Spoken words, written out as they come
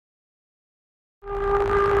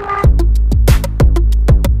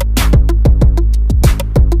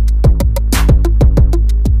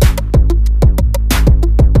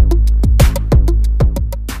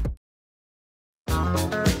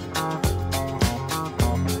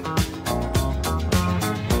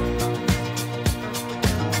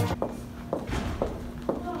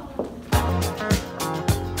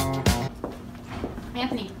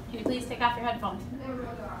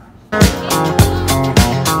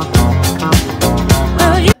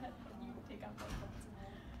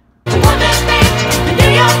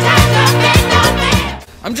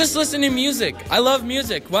just listen to music. I love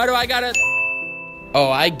music. Why do I gotta...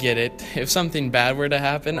 Oh, I get it. If something bad were to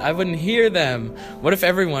happen, I wouldn't hear them. What if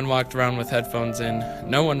everyone walked around with headphones in?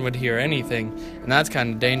 No one would hear anything, and that's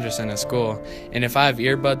kind of dangerous in a school. And if I have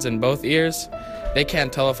earbuds in both ears, they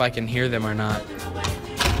can't tell if I can hear them or not.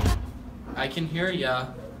 I can hear ya.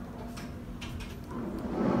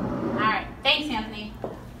 Alright, thanks, Anthony.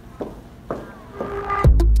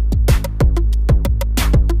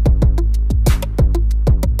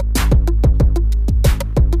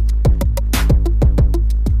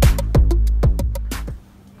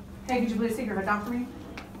 Hey, could you please take your hood down for me?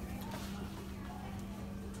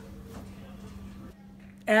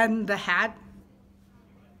 And the hat.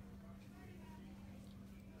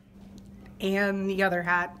 And the other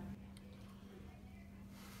hat.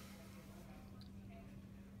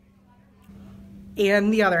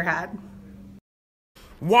 And the other hat.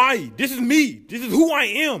 Why? This is me. This is who I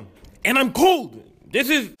am. And I'm cold. This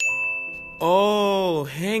is... Oh,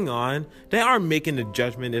 hang on. They aren't making a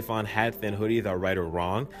judgment if on hats and hoodies are right or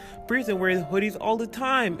wrong. Pearson wears hoodies all the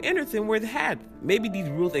time. Anderson wears hats. Maybe these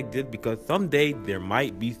rules exist because someday there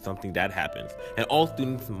might be something that happens, and all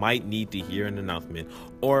students might need to hear an announcement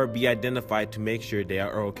or be identified to make sure they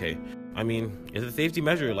are okay. I mean, it's a safety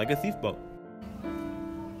measure like a seatbelt.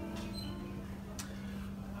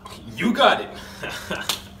 You got it.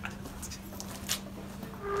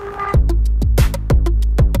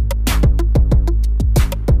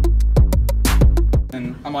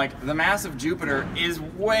 And I'm like, the mass of Jupiter is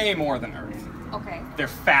way more than Earth. Okay. They're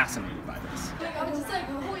fascinated by this. I'm just like,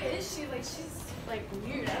 who is she? Like, she's like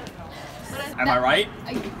weird. I don't know. Am I right?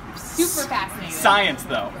 Super fascinating. Science,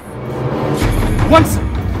 though. Once.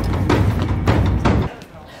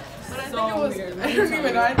 But I think it was. I don't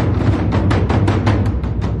even know.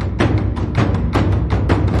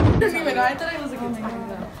 I thought it was a good time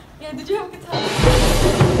though. Yeah, did you have a good time?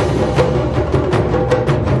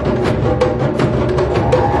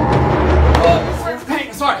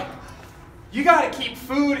 Hey, sorry. You gotta keep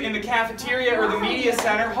food in the cafeteria or the media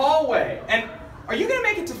center hallway. And are you gonna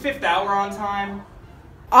make it to 5th hour on time?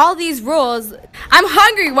 All these rules. I'm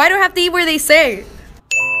hungry. Why do I have to eat where they say?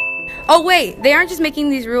 Oh wait, they aren't just making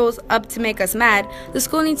these rules up to make us mad. The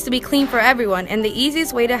school needs to be clean for everyone, and the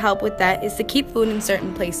easiest way to help with that is to keep food in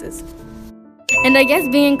certain places. And I guess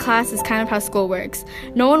being in class is kind of how school works.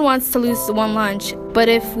 No one wants to lose one lunch, but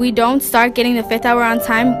if we don't start getting the 5th hour on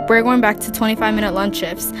time, we're going back to 25-minute lunch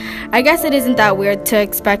shifts. I guess it isn't that weird to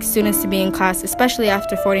expect students to be in class, especially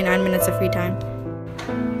after 49 minutes of free time.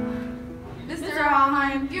 Mr.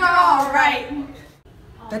 Alheim, you're all right.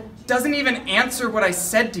 That doesn't even answer what I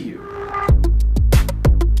said to you.